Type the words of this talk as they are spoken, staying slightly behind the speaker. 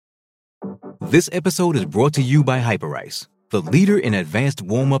This episode is brought to you by Hyperice, the leader in advanced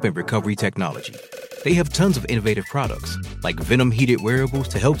warm-up and recovery technology. They have tons of innovative products, like Venom-heated wearables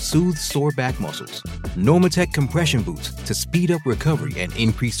to help soothe sore back muscles, Normatec compression boots to speed up recovery and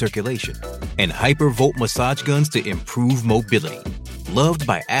increase circulation, and Hypervolt massage guns to improve mobility. Loved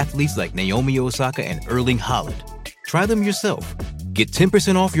by athletes like Naomi Osaka and Erling Haaland. Try them yourself. Get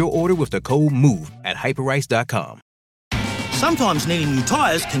 10% off your order with the code MOVE at Hyperice.com. Sometimes needing new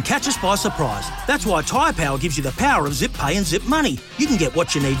tyres can catch us by surprise. That's why Tyre Power gives you the power of Zip Pay and Zip Money. You can get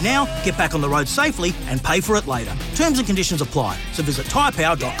what you need now, get back on the road safely and pay for it later. Terms and conditions apply. So visit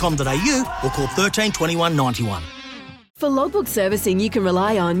tyrepower.com.au or call 13 21 91. For logbook servicing you can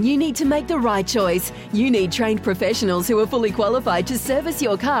rely on, you need to make the right choice. You need trained professionals who are fully qualified to service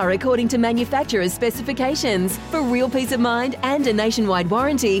your car according to manufacturer's specifications. For real peace of mind and a nationwide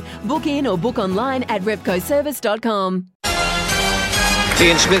warranty, book in or book online at repcoservice.com.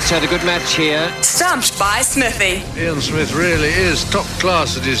 Ian Smith's had a good match here. Stumped by Smithy. Ian Smith really is top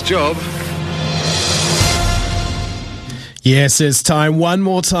class at his job. Yes, it's time one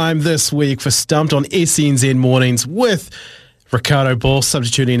more time this week for Stumped on SENZ Mornings with Ricardo Ball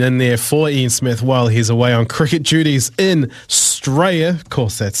substituting in there for Ian Smith while he's away on cricket duties in Australia. Of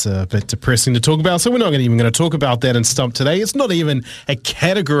course, that's a bit depressing to talk about, so we're not even going to talk about that in Stump today. It's not even a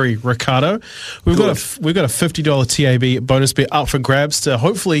category, Ricardo. We've got a $50 TAB bonus bet up for grabs to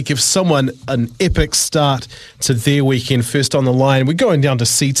hopefully give someone an epic start to their weekend. First on the line, we're going down to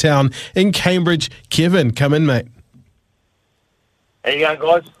Seatown in Cambridge. Kevin, come in, mate. How you going,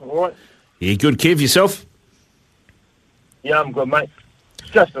 guys? All right? Yeah, good. Kev, yourself? Yeah, I'm good, mate.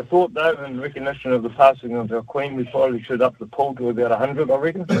 Just a thought, though, in recognition of the passing of our Queen, we probably should up the pool to about 100, I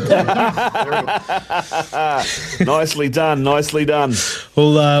reckon. Nicely done, nicely done.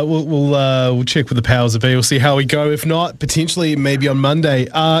 We'll check with the powers that be. We'll see how we go. If not, potentially maybe on Monday.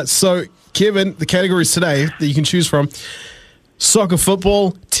 So, Kevin, the categories today that you can choose from: soccer,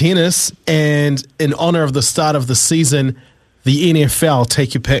 football, tennis, and in honour of the start of the season, the NFL.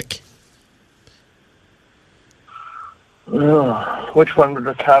 Take your pick. Which one would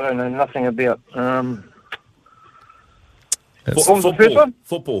Ricardo know nothing about? What was the first one?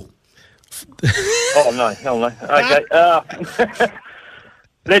 Football. Oh, no, hell no. Okay.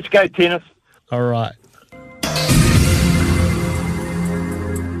 Let's go tennis. All right.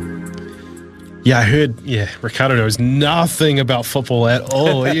 Yeah, I heard, Ricardo knows nothing about football at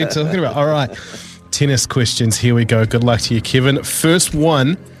all. What are you talking about? All right. Tennis questions. Here we go. Good luck to you, Kevin. First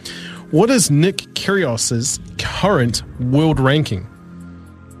one. What is Nick Kyrgios's current world ranking?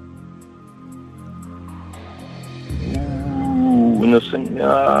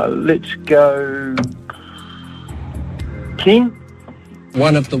 Let's go 10.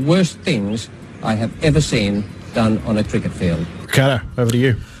 One of the worst things I have ever seen done on a cricket field. Ricardo, over to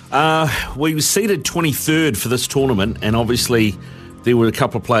you. We were seeded 23rd for this tournament, and obviously there were a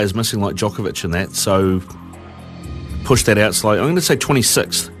couple of players missing, like Djokovic and that, so push that out slightly. I'm going to say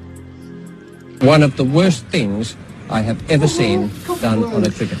 26th. One of the worst things I have ever seen done on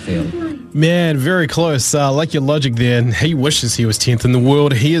a cricket field. Man, very close. Like your logic there, he wishes he was 10th in the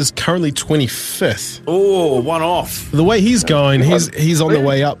world. He is currently 25th. Oh, one off. The way he's going, he's on the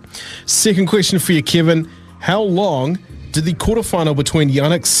way up. Second question for you, Kevin. How long did the quarterfinal between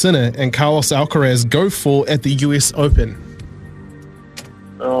Jannik Sinner and Carlos Alcaraz go for at the US Open?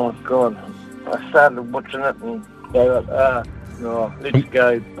 Oh, God. I started watching it and gave up. Let's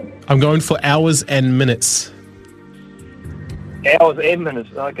go. I'm going for hours and minutes. Hours and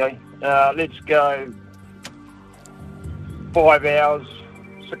minutes, okay. Let's go 5 hours,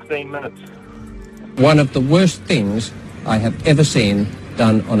 16 minutes. One of the worst things I have ever seen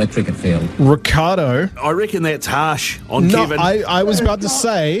done on a cricket field. Ricardo. I reckon that's harsh on Kevin. I was about to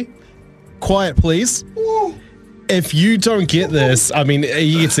say, quiet please. If you don't get this, I mean,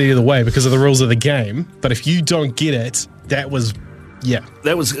 you get it either way because of the rules of the game, but if you don't get it, that was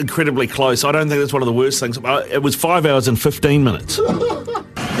incredibly close. I don't think that's one of the worst things. It was 5 hours and 15 minutes.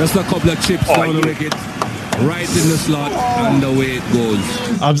 Just a couple of chips down the wicket, right in the slot, and away it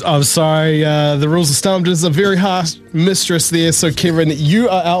goes. I'm sorry, the rules of Stumped is a very harsh mistress there. So, Kevin, you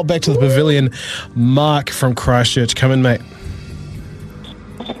are out back to the pavilion. Mark from Christchurch, come in, mate.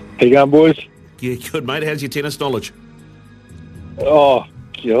 How you going, boys? Yeah, good, mate. How's your tennis knowledge? Oh,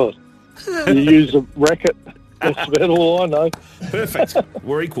 God. You use a racket. That's about all I know. Perfect.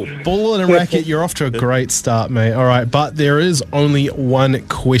 We're equal. Ball and a racket, you're off to a great start, mate. All right, but there is only one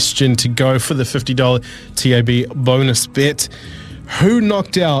question to go for the $50 TAB bonus bet. Who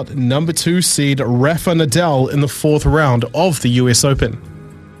knocked out number 2 seed Rafa Nadal in the 4th round of the US Open?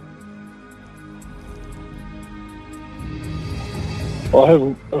 I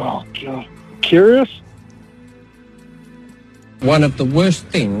haven't. Oh, God. Curious? One of the worst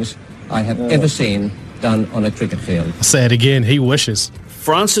things I have ever seen done on a cricket field. I'll say it again, he wishes.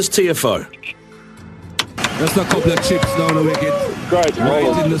 Francis TFO. Just a couple of chips down the wicket. Great.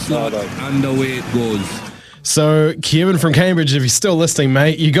 Right in the slot, and away it goes. So, Kevin from Cambridge, if you're still listening,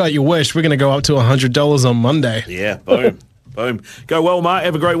 mate, you got your wish. We're going to go up to $100 on Monday. Yeah, boom. Boom. Go well, mate.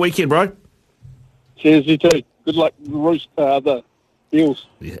 Have a great weekend, bro. Cheers, you too. Good luck, the Eels.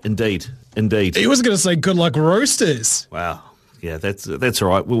 Yeah, indeed. Indeed. He was going to say good luck, Roosters. Wow. Yeah, that's all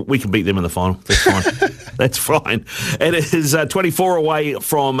right. We can beat them in the final. That's fine. That's fine. It is 24 away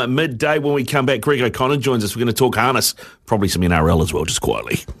from midday. When we come back, Greg O'Connor joins us. We're going to talk harness, probably some NRL as well, just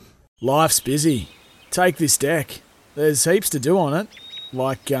quietly. Life's busy. Take this deck. There's heaps to do on it,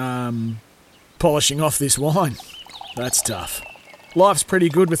 like polishing off this wine. That's tough. Life's pretty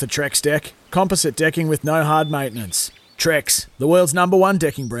good with a Trex deck. Composite decking with no hard maintenance. Trex, the world's #1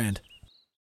 decking brand.